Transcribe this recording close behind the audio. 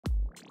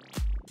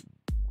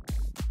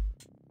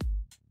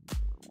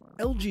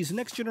LG's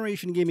next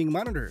generation gaming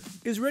monitor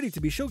is ready to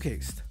be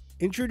showcased.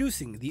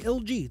 Introducing the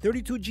LG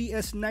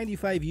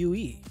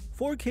 32GS95UE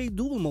 4K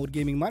dual mode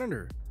gaming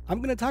monitor. I'm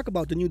going to talk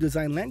about the new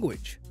design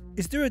language.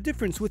 Is there a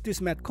difference with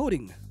this matte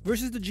coating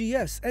versus the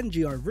GS and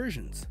GR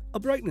versions? A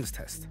brightness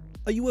test,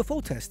 a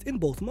UFO test in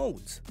both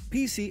modes,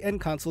 PC and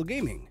console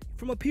gaming,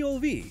 from a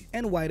POV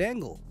and wide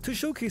angle to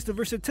showcase the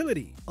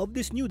versatility of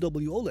this new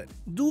WOLED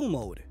dual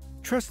mode.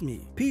 Trust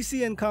me,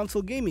 PC and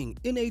console gaming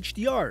in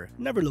HDR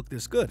never looked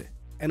this good.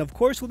 And of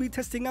course, we'll be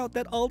testing out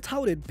that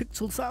all-touted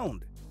pixel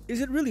sound. Is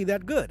it really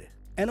that good?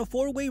 And a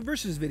 4-way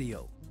versus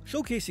video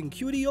showcasing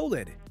QD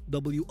OLED,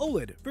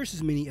 WOLED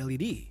versus Mini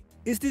LED.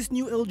 Is this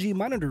new LG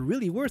monitor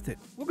really worth it?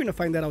 We're going to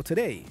find that out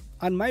today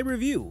on my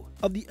review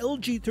of the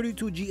LG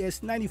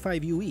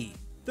 32GS95UE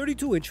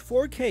 32-inch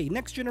 4K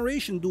next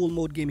generation dual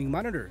mode gaming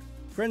monitor.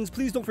 Friends,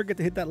 please don't forget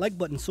to hit that like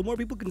button so more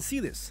people can see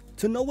this,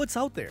 to know what's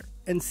out there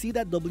and see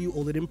that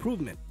WOLED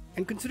improvement.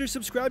 And consider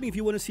subscribing if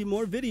you want to see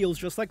more videos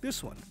just like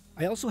this one.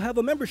 I also have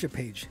a membership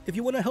page if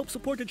you want to help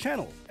support the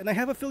channel, and I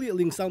have affiliate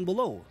links down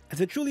below,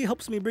 as it truly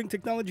helps me bring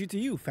technology to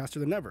you faster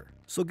than ever.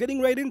 So getting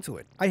right into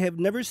it, I have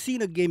never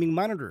seen a gaming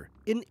monitor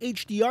in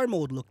HDR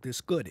mode look this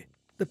good.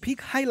 The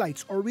peak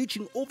highlights are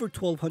reaching over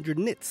 1200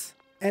 nits,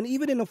 and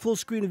even in a full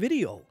screen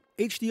video,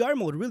 HDR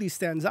mode really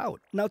stands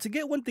out. Now to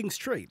get one thing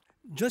straight,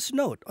 just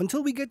note,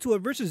 until we get to a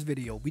versus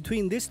video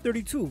between this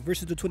 32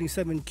 versus the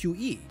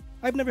 27QE,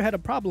 I've never had a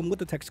problem with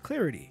the text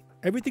clarity.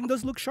 Everything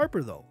does look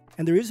sharper though,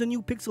 and there is a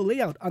new pixel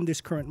layout on this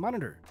current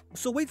monitor.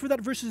 So wait for that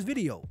versus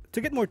video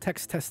to get more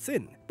text tests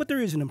in, but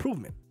there is an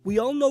improvement. We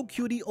all know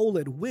QD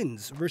OLED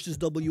wins versus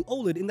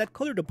WOLED in that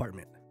color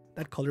department,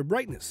 that color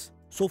brightness.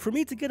 So for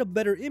me to get a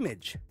better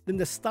image than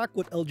the stock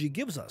what LG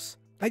gives us,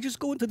 I just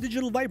go into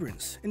digital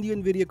vibrance in the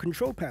NVIDIA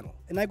control panel,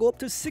 and I go up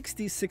to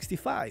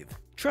 60/65.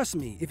 Trust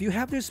me, if you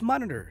have this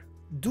monitor,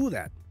 do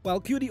that. While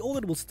QD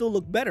OLED will still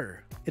look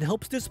better, it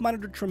helps this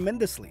monitor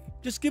tremendously.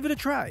 Just give it a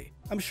try.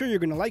 I'm sure you're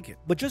gonna like it,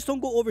 but just don't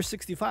go over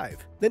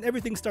 65. Then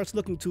everything starts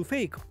looking too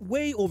fake,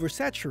 way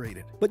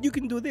oversaturated. But you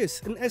can do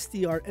this in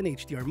SDR and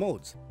HDR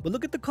modes. But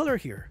look at the color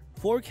here.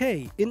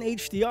 4K in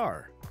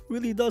HDR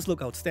really does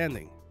look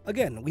outstanding.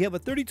 Again, we have a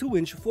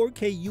 32-inch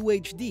 4K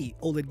UHD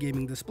OLED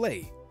gaming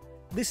display.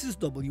 This is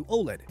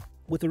WOLED,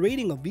 with a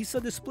rating of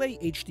VISA Display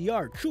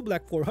HDR True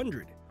Black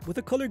 400, with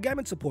a color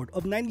gamut support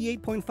of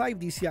 98.5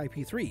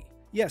 DCI-P3.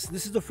 Yes,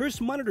 this is the first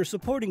monitor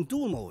supporting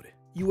dual mode,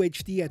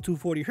 UHD at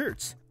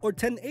 240Hz or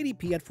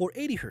 1080p at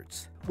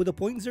 480Hz, with a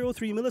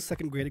 0.03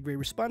 millisecond gray to gray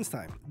response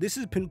time. This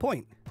is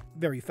pinpoint,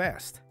 very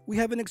fast. We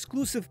have an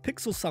exclusive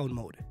pixel sound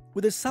mode,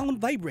 where the sound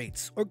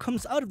vibrates or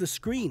comes out of the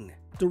screen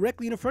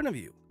directly in front of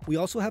you. We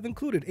also have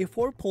included a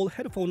 4-pole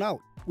headphone out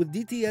with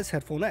DTS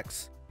Headphone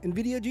X,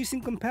 NVIDIA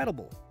G-Sync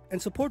compatible,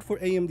 and support for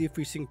AMD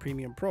FreeSync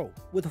Premium Pro,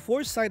 with a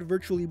 4-side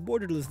virtually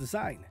borderless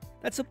design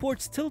that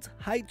supports tilt,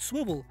 height,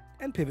 swivel,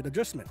 and pivot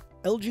adjustment.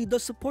 LG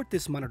does support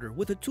this monitor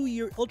with a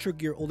 2-year Ultra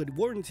Gear OLED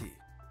warranty.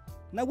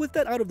 Now with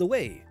that out of the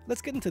way,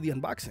 let's get into the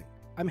unboxing.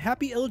 I'm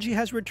happy LG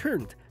has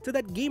returned to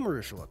that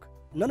gamerish look.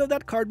 None of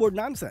that cardboard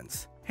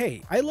nonsense.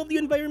 Hey, I love the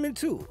environment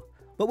too,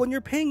 but when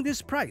you're paying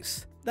this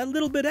price, that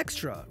little bit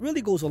extra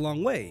really goes a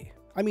long way.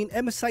 I mean,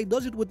 MSI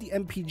does it with the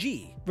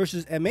MPG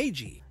versus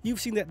MAG. You've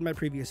seen that in my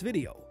previous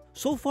video.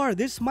 So far,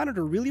 this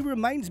monitor really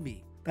reminds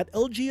me that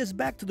LG is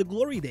back to the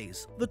glory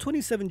days of the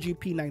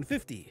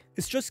 27GP950.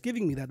 It's just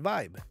giving me that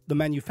vibe. The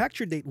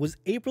manufacture date was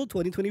April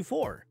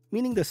 2024,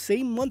 meaning the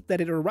same month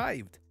that it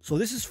arrived. So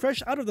this is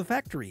fresh out of the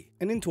factory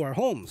and into our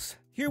homes.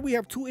 Here we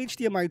have two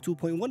HDMI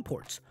 2.1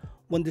 ports,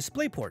 one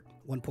DisplayPort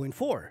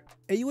 1.4,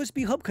 a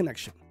USB hub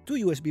connection, two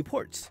USB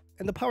ports,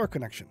 and the power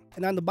connection.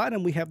 And on the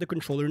bottom we have the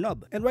controller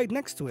nub, and right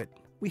next to it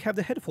we have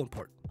the headphone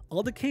port.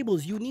 All the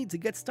cables you need to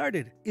get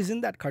started is in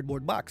that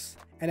cardboard box.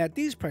 And at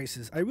these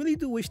prices, I really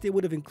do wish they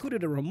would have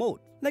included a remote,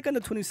 like on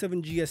the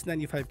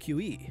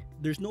 27GS95QE.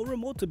 There's no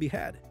remote to be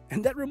had,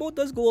 and that remote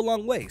does go a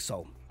long way,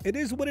 so it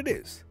is what it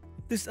is.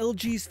 This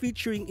LG is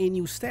featuring a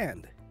new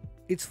stand.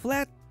 It's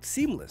flat,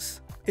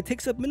 seamless, it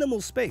takes up minimal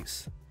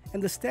space,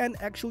 and the stand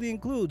actually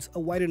includes a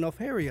wide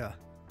enough area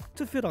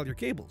to fit all your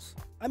cables.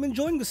 I'm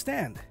enjoying the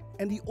stand,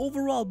 and the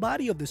overall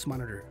body of this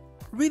monitor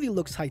really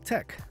looks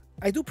high-tech.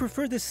 I do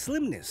prefer this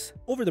slimness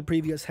over the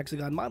previous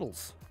hexagon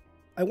models.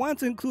 I want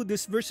to include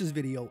this versus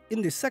video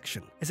in this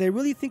section, as I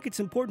really think it's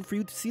important for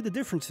you to see the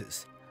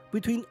differences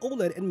between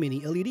OLED and Mini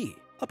LED.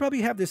 I'll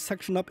probably have this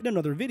section up in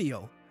another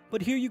video,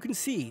 but here you can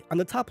see on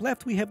the top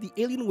left we have the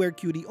Alienware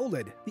QD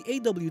OLED, the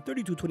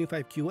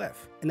AW3225QF,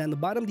 and on the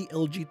bottom the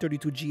LG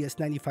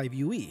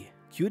 32GS95UE,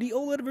 QD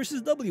OLED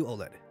versus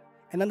WOLED.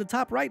 And on the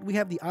top right, we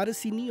have the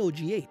Odyssey Neo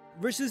G8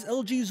 versus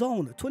LG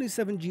Zone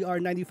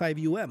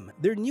 27GR95UM,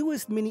 their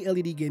newest Mini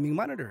LED gaming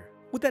monitor,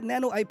 with that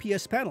nano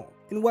IPS panel.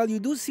 And while you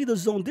do see the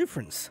zone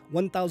difference,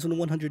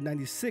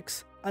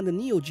 1196 on the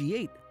Neo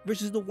G8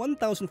 versus the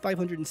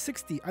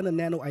 1560 on the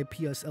nano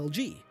IPS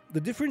LG,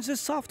 the difference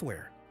is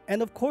software,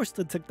 and of course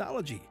the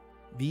technology,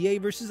 VA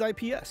versus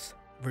IPS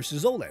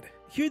versus OLED.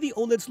 Here the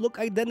OLEDs look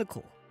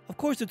identical. Of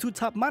course the two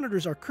top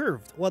monitors are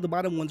curved while the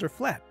bottom ones are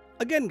flat.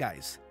 Again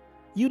guys,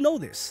 you know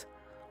this.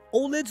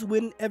 OLEDs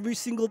win every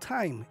single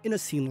time in a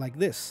scene like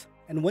this.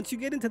 And once you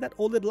get into that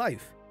OLED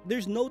life,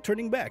 there's no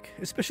turning back,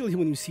 especially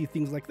when you see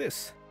things like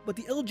this. But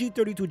the LG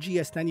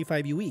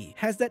 32GS95UE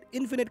has that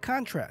infinite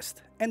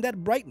contrast and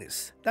that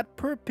brightness, that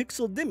per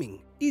pixel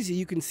dimming. Easy,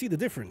 you can see the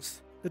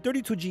difference. The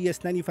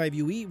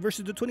 32GS95UE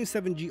versus the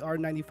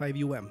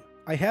 27GR95UM.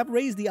 I have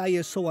raised the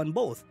ISO on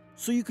both,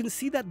 so you can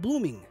see that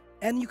blooming,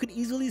 and you can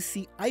easily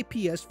see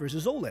IPS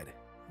versus OLED.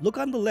 Look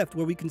on the left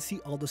where we can see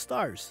all the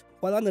stars,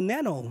 while on the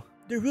Nano,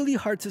 they're really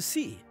hard to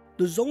see.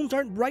 The zones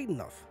aren't bright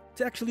enough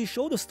to actually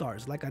show the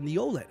stars like on the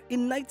OLED.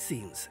 In night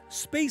scenes,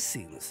 space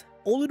scenes,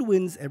 OLED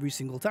wins every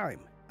single time.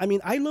 I mean,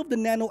 I love the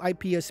Nano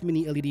IPS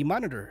mini LED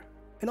monitor,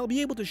 and I'll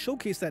be able to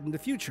showcase that in the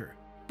future.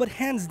 But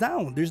hands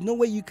down, there's no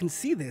way you can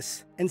see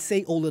this and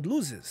say OLED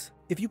loses.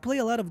 If you play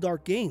a lot of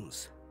dark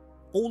games,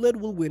 OLED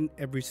will win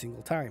every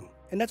single time.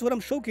 And that's what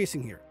I'm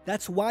showcasing here.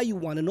 That's why you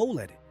want an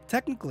OLED.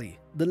 Technically,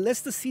 the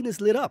less the scene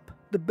is lit up,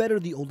 the better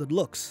the OLED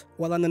looks.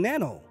 While on the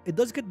Nano, it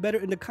does get better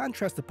in the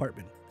contrast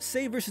department,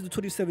 say versus the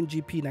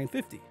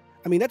 27GP950.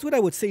 I mean, that's what I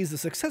would say is the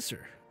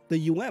successor,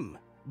 the UM.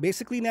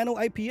 Basically Nano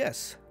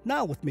IPS,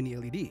 now with mini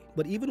LED.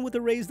 But even with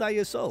the raised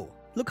ISO,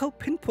 look how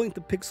pinpoint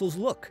the pixels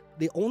look.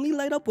 They only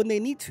light up when they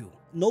need to,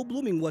 no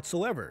blooming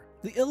whatsoever.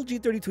 The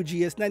LG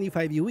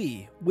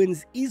 32GS95UE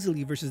wins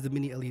easily versus the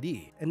mini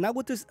LED. And now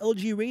with this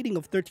LG rating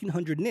of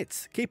 1300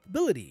 nits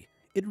capability,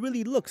 it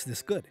really looks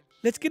this good.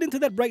 Let's get into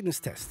that brightness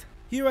test.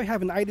 Here I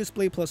have an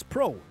iDisplay Plus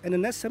Pro and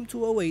an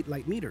SM208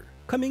 light meter.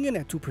 Coming in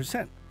at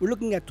 2%, we're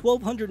looking at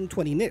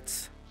 1220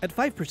 nits. At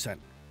 5%,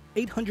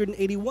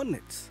 881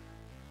 nits.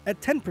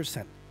 At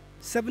 10%,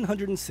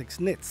 706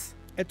 nits.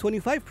 At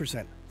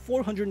 25%,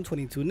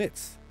 422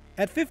 nits.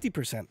 At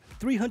 50%,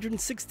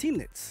 316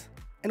 nits.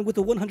 And with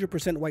a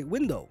 100% white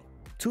window,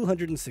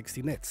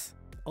 260 nits.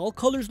 All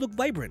colors look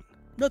vibrant,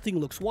 nothing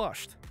looks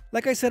washed.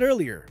 Like I said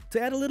earlier,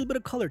 to add a little bit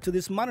of color to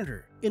this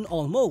monitor in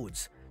all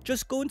modes,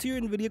 just go into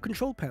your NVIDIA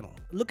control panel,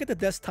 look at the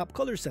desktop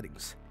color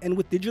settings, and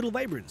with digital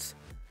vibrance,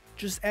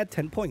 just add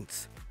 10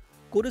 points.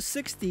 Go to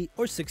 60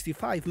 or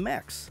 65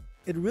 max.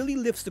 It really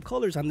lifts the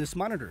colors on this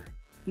monitor.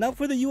 Now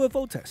for the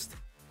UFO test.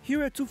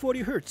 Here at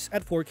 240Hz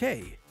at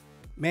 4K.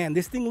 Man,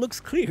 this thing looks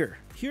clear.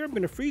 Here I'm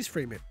gonna freeze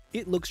frame it.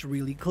 It looks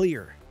really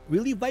clear,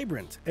 really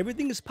vibrant.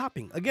 Everything is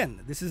popping.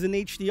 Again, this is an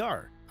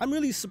HDR. I'm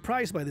really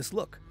surprised by this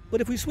look.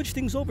 But if we switch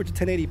things over to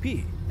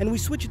 1080p and we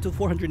switch it to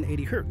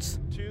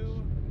 480Hz,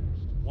 2,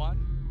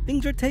 1.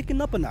 Things are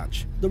taken up a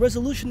notch. The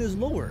resolution is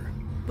lower,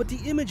 but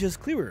the image is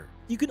clearer.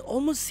 You can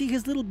almost see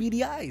his little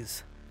beady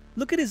eyes.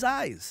 Look at his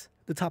eyes,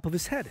 the top of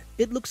his head.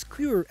 It looks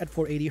clearer at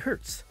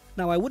 480Hz.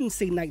 Now I wouldn't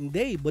say night and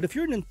day, but if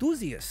you're an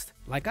enthusiast,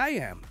 like I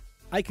am,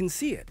 I can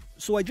see it.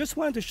 So I just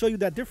wanted to show you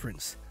that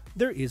difference.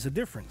 There is a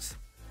difference,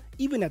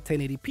 even at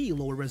 1080p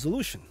lower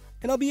resolution.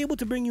 And I'll be able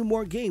to bring you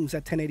more games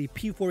at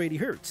 1080p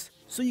 480Hz,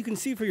 so you can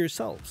see for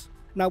yourselves.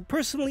 Now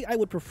personally, I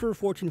would prefer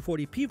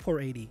 1440p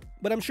 480,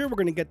 but I'm sure we're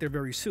going to get there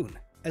very soon.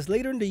 As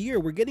later in the year,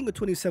 we're getting a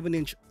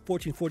 27-inch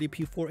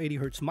 1440p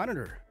 480Hz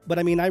monitor. But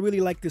I mean, I really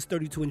like this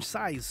 32-inch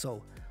size,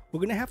 so we're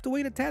going to have to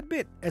wait a tad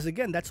bit, as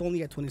again, that's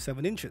only at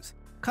 27 inches.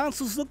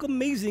 Consoles look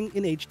amazing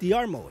in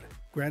HDR mode.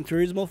 Gran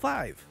Turismo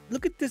 5.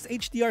 Look at this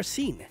HDR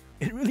scene.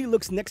 It really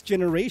looks next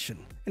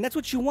generation. And that's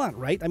what you want,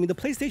 right? I mean, the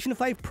PlayStation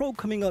 5 Pro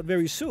coming out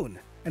very soon.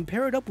 And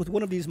pair it up with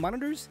one of these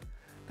monitors?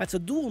 That's a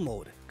dual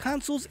mode.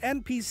 Consoles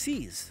and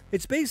PCs.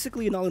 It's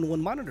basically an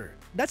all-in-one monitor.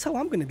 That's how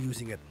I'm going to be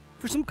using it.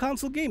 For some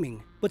console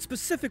gaming, but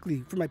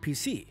specifically for my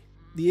PC.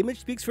 The image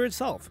speaks for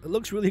itself. It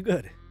looks really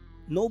good.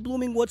 No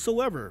blooming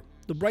whatsoever.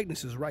 The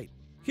brightness is right.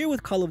 Here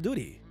with Call of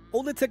Duty.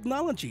 OLED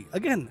technology.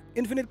 Again,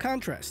 infinite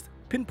contrast.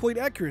 Pinpoint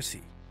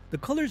accuracy. The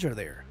colors are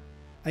there.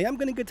 I am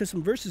going to get to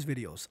some versus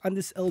videos on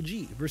this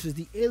LG versus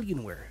the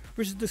Alienware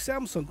versus the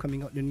Samsung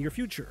coming out in the near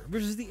future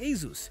versus the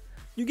Asus.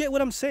 You get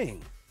what I'm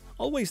saying.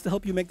 Always to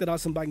help you make that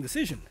awesome buying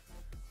decision.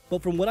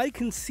 But from what I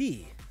can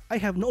see, I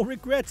have no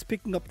regrets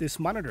picking up this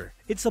monitor.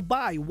 It's a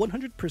buy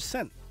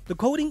 100%. The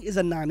coating is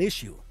a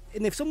non-issue.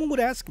 And if someone would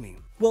ask me,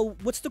 well,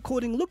 what's the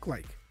coating look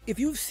like? If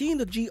you've seen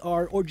the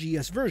GR or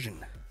GS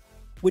version,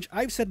 which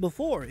I've said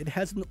before, it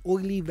has an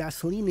oily,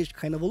 Vaseline-ish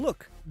kind of a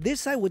look.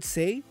 This, I would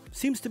say,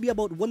 seems to be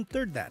about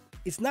 1/3 that.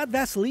 It's not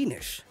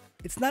Vaseline-ish.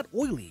 It's not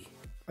oily.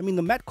 I mean,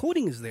 the matte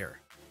coating is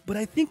there. But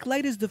I think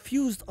light is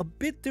diffused a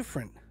bit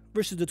different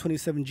versus the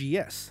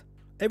 27GS.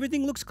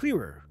 Everything looks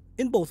clearer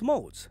in both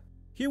modes.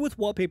 Here with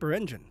Wallpaper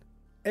Engine,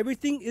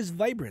 everything is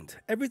vibrant.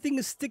 Everything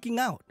is sticking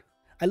out.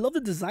 I love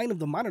the design of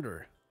the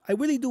monitor. I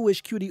really do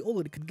wish QD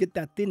OLED could get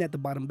that thin at the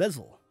bottom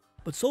bezel.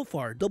 But so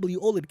far,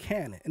 WOLED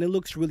can, and it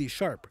looks really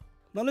sharp.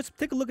 Now let's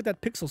take a look at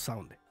that pixel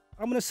sound.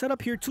 I'm gonna set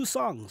up here 2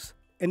 songs.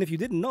 And if you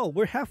didn't know,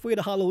 we're halfway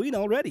to Halloween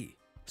already.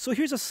 So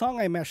here's a song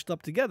I mashed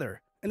up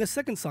together. And the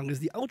second song is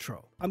the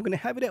outro. I'm gonna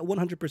have it at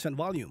 100%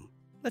 volume.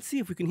 Let's see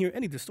if we can hear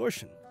any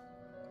distortion.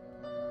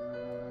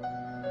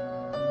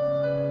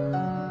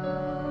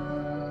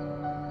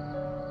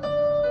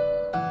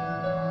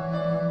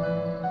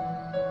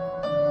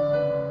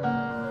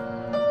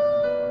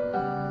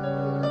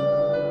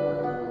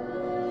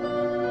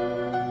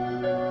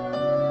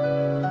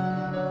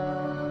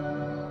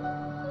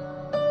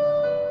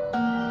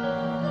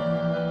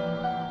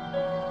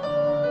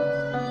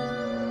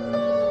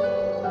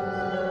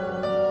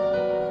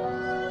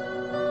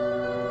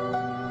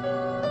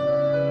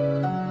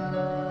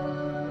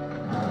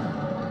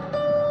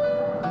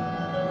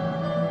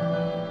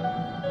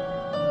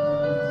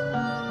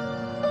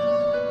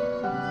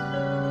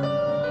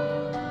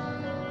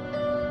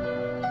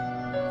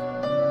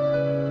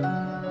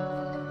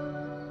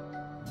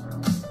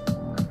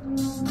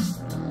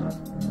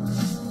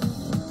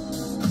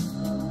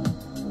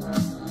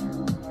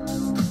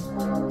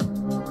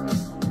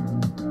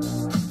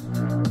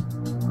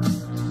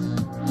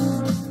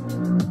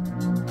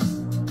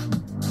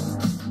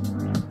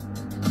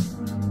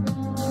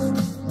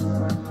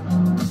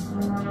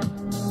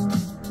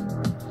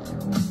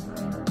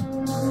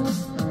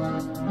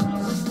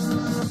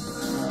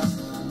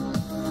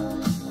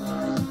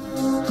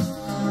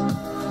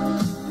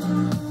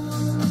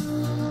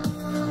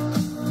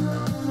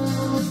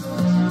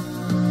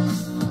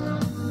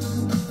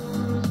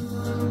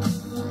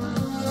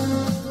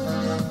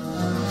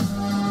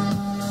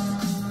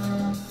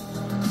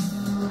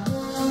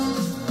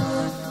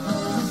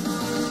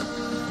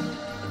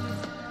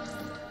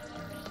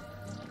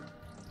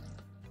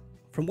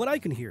 From what I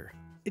can hear,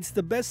 it's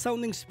the best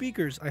sounding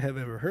speakers I have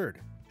ever heard.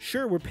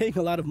 Sure, we're paying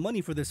a lot of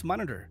money for this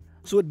monitor,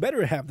 so it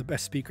better have the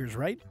best speakers,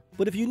 right?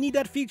 But if you need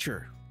that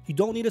feature, you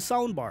don't need a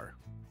soundbar.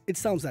 It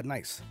sounds that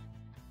nice.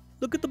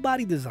 Look at the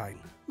body design.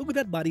 Look at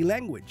that body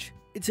language.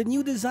 It's a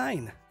new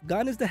design.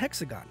 Gone is the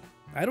hexagon.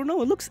 I don't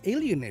know, it looks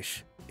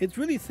alienish. It's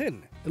really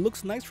thin. It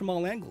looks nice from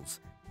all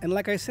angles. And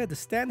like I said, the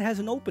stand has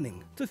an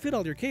opening to fit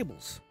all your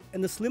cables.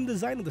 And the slim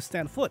design of the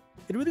stand foot,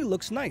 it really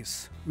looks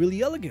nice.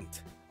 Really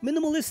elegant.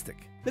 Minimalistic.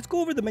 Let's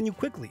go over the menu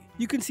quickly.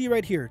 You can see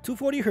right here,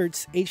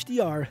 240Hz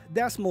HDR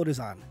DAS mode is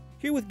on.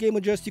 Here with Game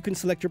Adjust, you can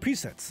select your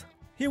presets.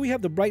 Here we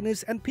have the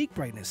brightness and peak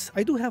brightness.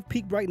 I do have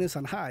peak brightness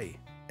on high,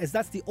 as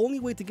that's the only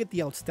way to get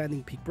the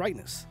outstanding peak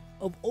brightness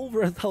of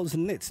over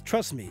 1,000 nits,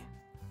 trust me.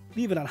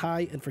 Leave it on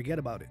high and forget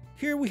about it.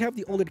 Here we have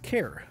the OLED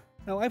Care.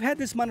 Now I've had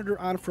this monitor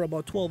on for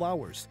about 12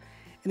 hours,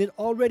 and it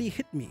already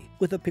hit me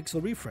with a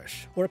pixel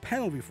refresh or a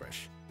panel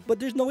refresh. But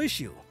there's no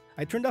issue.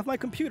 I turned off my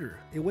computer,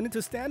 it went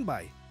into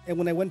standby, and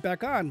when I went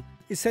back on,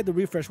 it said the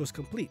refresh was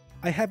complete.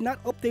 I have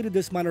not updated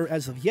this monitor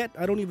as of yet.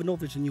 I don't even know if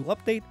there's a new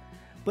update,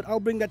 but I'll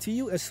bring that to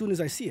you as soon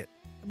as I see it.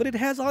 But it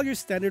has all your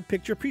standard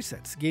picture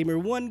presets, Gamer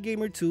 1,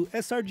 Gamer 2,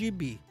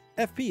 sRGB,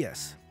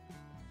 FPS.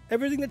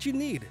 Everything that you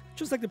need,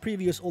 just like the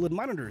previous OLED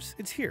monitors,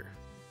 it's here.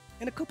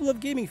 And a couple of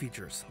gaming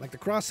features, like the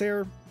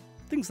crosshair,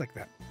 things like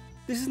that.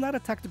 This is not a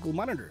tactical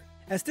monitor,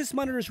 as this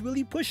monitor is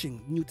really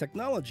pushing new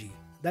technology,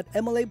 that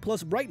MLA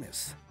plus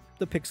brightness,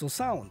 the pixel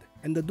sound,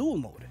 and the dual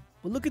mode.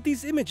 But look at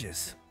these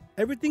images.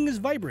 Everything is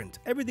vibrant,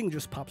 everything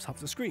just pops off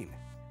the screen.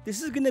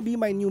 This is gonna be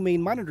my new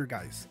main monitor,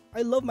 guys.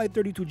 I love my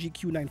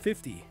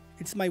 32GQ950.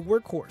 It's my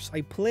workhorse.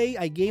 I play,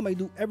 I game, I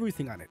do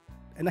everything on it.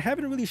 And I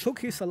haven't really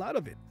showcased a lot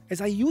of it,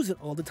 as I use it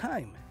all the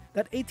time.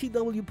 That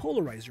ATW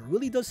polarizer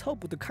really does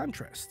help with the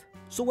contrast.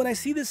 So when I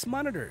see this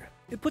monitor,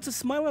 it puts a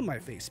smile on my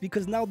face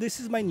because now this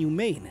is my new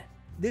main.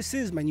 This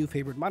is my new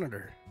favorite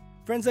monitor.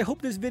 Friends, I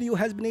hope this video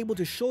has been able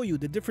to show you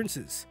the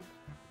differences,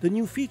 the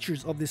new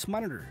features of this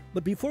monitor.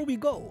 But before we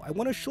go, I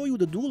want to show you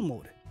the dual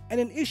mode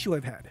and an issue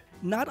I've had.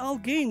 Not all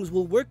games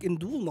will work in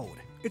dual mode.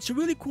 It's a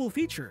really cool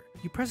feature.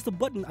 You press the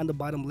button on the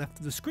bottom left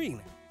of the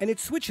screen and it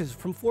switches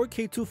from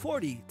 4K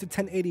 240 to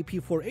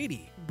 1080p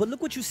 480. But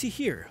look what you see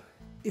here.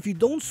 If you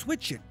don't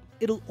switch it,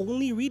 it'll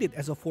only read it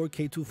as a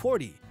 4K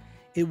 240.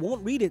 It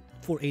won't read it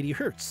for 80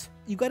 Hz.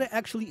 You gotta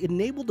actually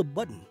enable the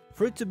button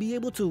for it to be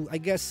able to, I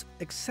guess,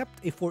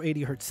 accept a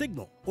 480 Hz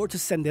signal or to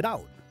send it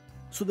out.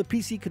 So the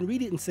PC can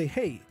read it and say,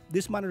 hey,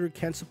 this monitor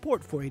can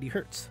support 480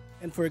 Hz.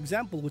 And for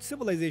example, with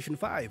Civilization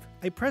 5,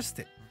 I pressed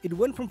it. It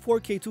went from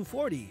 4K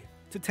 240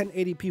 to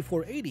 1080p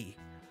 480,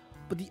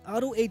 but the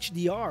auto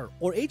HDR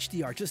or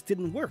HDR just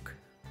didn't work.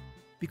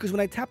 Because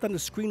when I tapped on the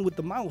screen with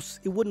the mouse,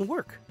 it wouldn't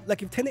work.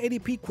 Like if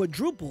 1080p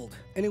quadrupled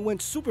and it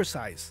went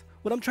supersize.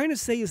 What I'm trying to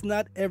say is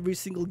not every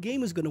single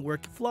game is gonna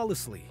work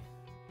flawlessly.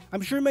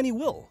 I'm sure many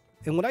will.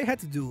 And what I had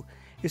to do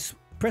is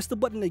press the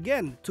button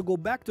again to go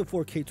back to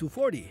 4K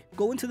 240.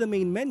 Go into the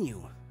main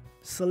menu,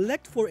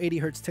 select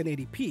 480Hz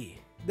 1080p,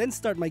 then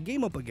start my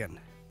game up again.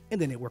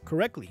 And then it worked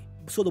correctly.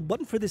 So the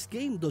button for this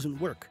game doesn't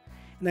work.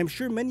 And I'm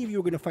sure many of you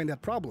are gonna find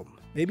that problem.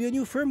 Maybe a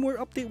new firmware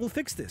update will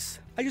fix this.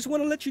 I just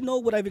wanna let you know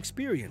what I've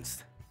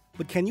experienced.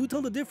 But can you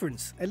tell the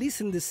difference, at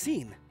least in this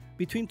scene,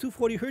 between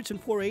 240Hz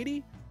and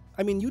 480?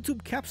 I mean,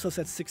 YouTube caps us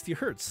at 60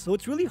 Hz, so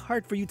it's really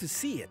hard for you to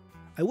see it.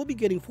 I will be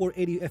getting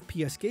 480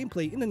 FPS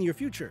gameplay in the near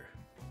future.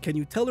 Can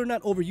you tell or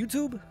not over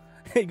YouTube?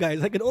 Hey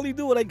guys, I can only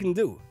do what I can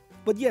do.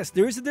 But yes,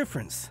 there is a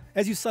difference.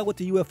 As you saw with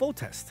the UFO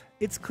test,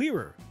 it's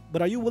clearer.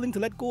 But are you willing to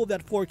let go of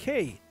that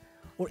 4K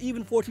or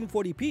even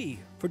 1440p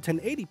for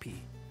 1080p?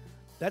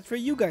 That's for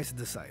you guys to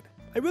decide.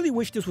 I really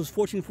wish this was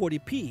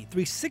 1440p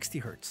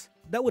 360 Hz.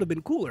 That would have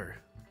been cooler.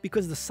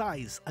 Because the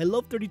size, I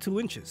love 32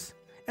 inches.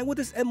 And with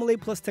this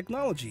MLA Plus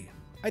technology,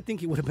 I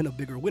think it would have been a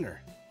bigger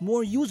winner.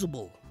 More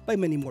usable by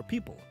many more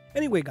people.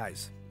 Anyway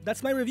guys,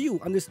 that's my review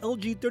on this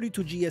LG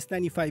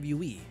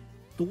 32GS95UE.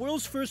 The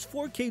world's first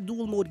 4K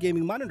dual mode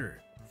gaming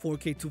monitor.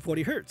 4K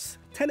 240Hz,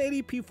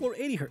 1080p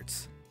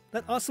 480Hz.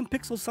 That awesome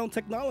pixel sound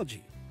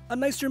technology. A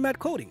nicer matte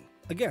coating.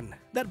 Again,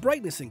 that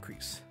brightness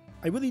increase.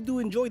 I really do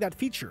enjoy that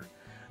feature.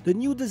 The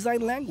new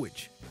design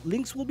language.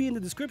 Links will be in the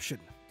description.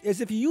 As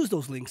if you use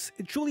those links,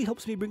 it truly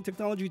helps me bring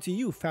technology to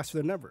you faster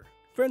than ever.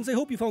 Friends, I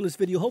hope you found this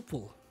video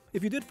helpful.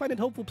 If you did find it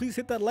helpful, please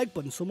hit that like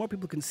button so more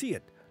people can see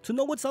it, to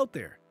know what's out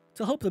there,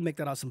 to help them make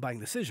that awesome buying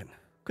decision.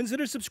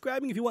 Consider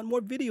subscribing if you want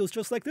more videos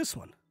just like this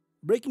one.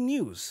 Breaking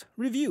news,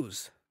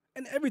 reviews,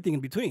 and everything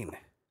in between.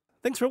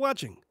 Thanks for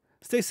watching.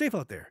 Stay safe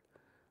out there.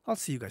 I'll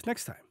see you guys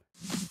next time.